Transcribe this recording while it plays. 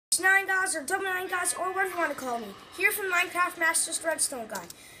9 Guys or Double 9 Guys or whatever you want to call me. Here from Minecraft Masters Redstone Guy.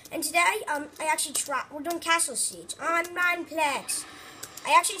 And today, we're doing Castle Siege on Mineplex.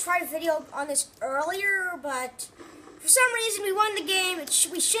 I actually tried a video on this earlier, but for some reason we won the game.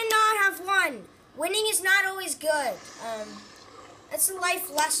 We should not have won. Winning is not always good. That's a life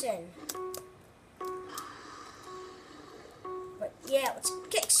lesson. But yeah, let's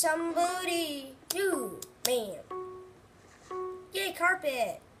kick somebody. Dude, man. Yay,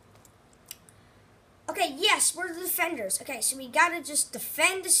 carpet. Okay, yes, we're the defenders. Okay, so we gotta just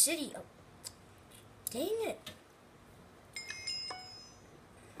defend the city. Oh, dang it.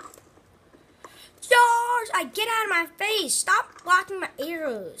 George, get out of my face. Stop blocking my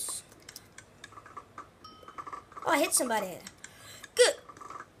arrows. Oh, I hit somebody. Good.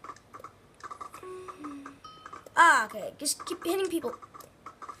 Okay, just keep hitting people.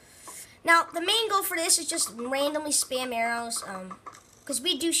 Now, the main goal for this is just randomly spam arrows, because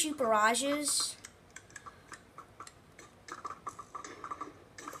we do shoot barrages.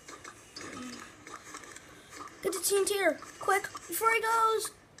 Get the TNT here, quick, before he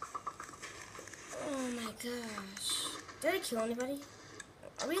goes. Oh my gosh. Did I kill anybody?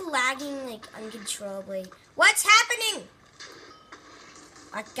 Are we lagging, like, uncontrollably? What's happening?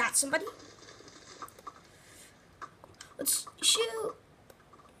 I got somebody. Let's shoot.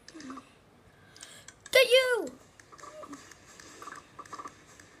 Get you!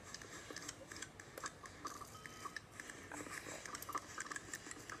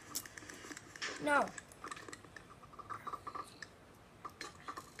 No.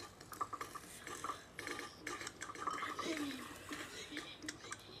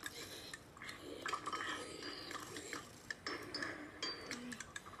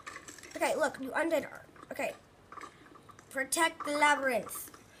 Okay, look, you undead are. Okay. Protect the labyrinth.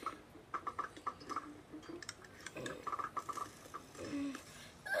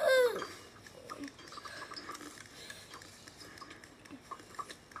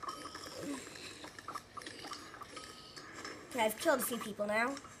 Okay, I've killed a few people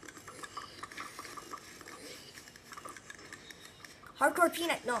now. Hardcore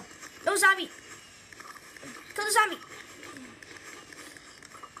peanut, no. No zombie. Kill the zombie.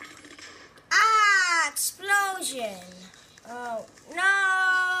 Ah, explosion. Oh,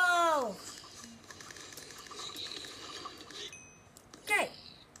 no. Okay,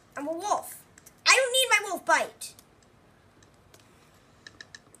 I'm a wolf. I don't need my wolf bite.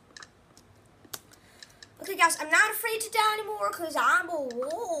 Okay, guys, I'm not afraid to die anymore because I'm a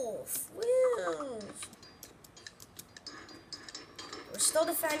wolf. Woo. We're still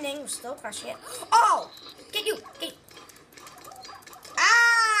defending. We're still crushing it. Oh! Get you! Get you!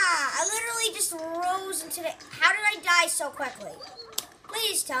 Ah! I literally just rose into the... How did I die so quickly?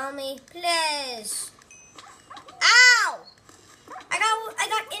 Please tell me. Please. Ow! I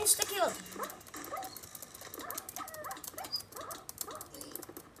got insta-killed.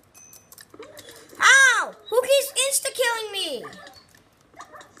 Ow! Who keeps insta-killing me?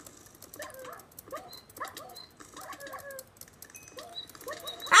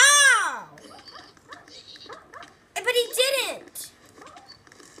 Ow! But he didn't.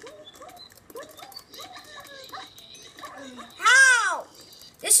 How?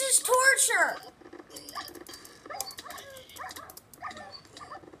 This is torture.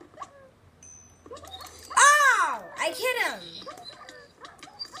 Ow! I hit him.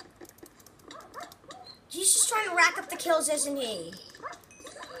 He's just trying to rack up the kills, isn't he?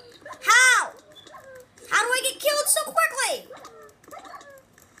 How? How do I get killed so quickly?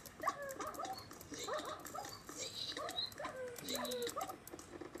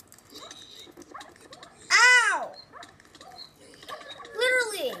 Ow!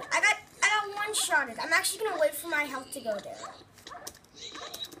 Literally, I got one-shotted. I'm actually gonna wait for my health to go down.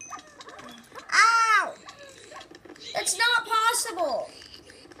 Ow! That's not possible.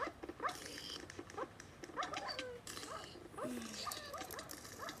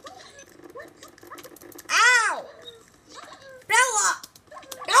 Ow! Bella!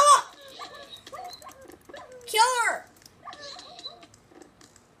 Bella! Kill her!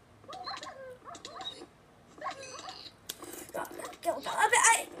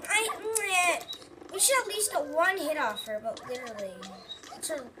 We should at least get one hit off her, but literally. I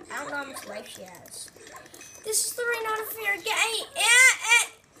don't know how much life she has. This is literally not a fair game.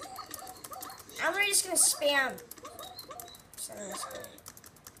 I'm literally just gonna spam.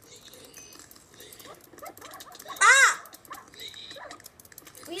 Ah!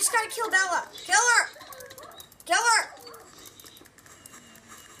 We just gotta kill Bella. Kill her! Kill her!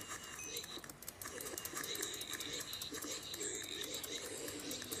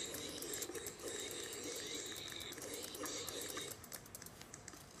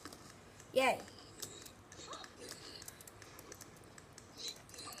 Yay.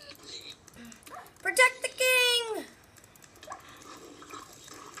 Protect the king!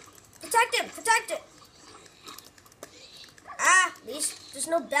 Protect him! Protect it! Ah, at least there's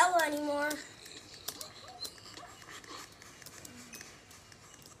no Bella anymore.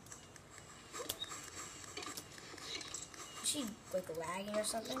 Is she like lagging or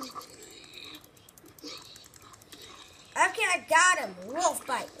something? Okay, I got him. Wolf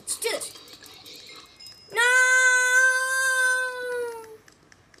bite. Let's do this. No!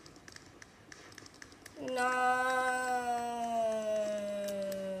 No.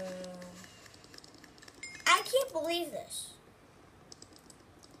 I can't believe this.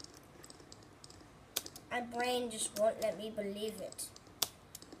 My brain just won't let me believe it.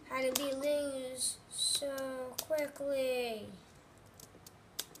 How did we lose so quickly?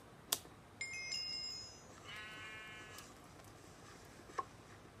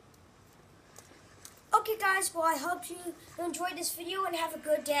 Okay guys, well I hope you enjoyed this video and have a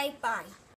good day. Bye.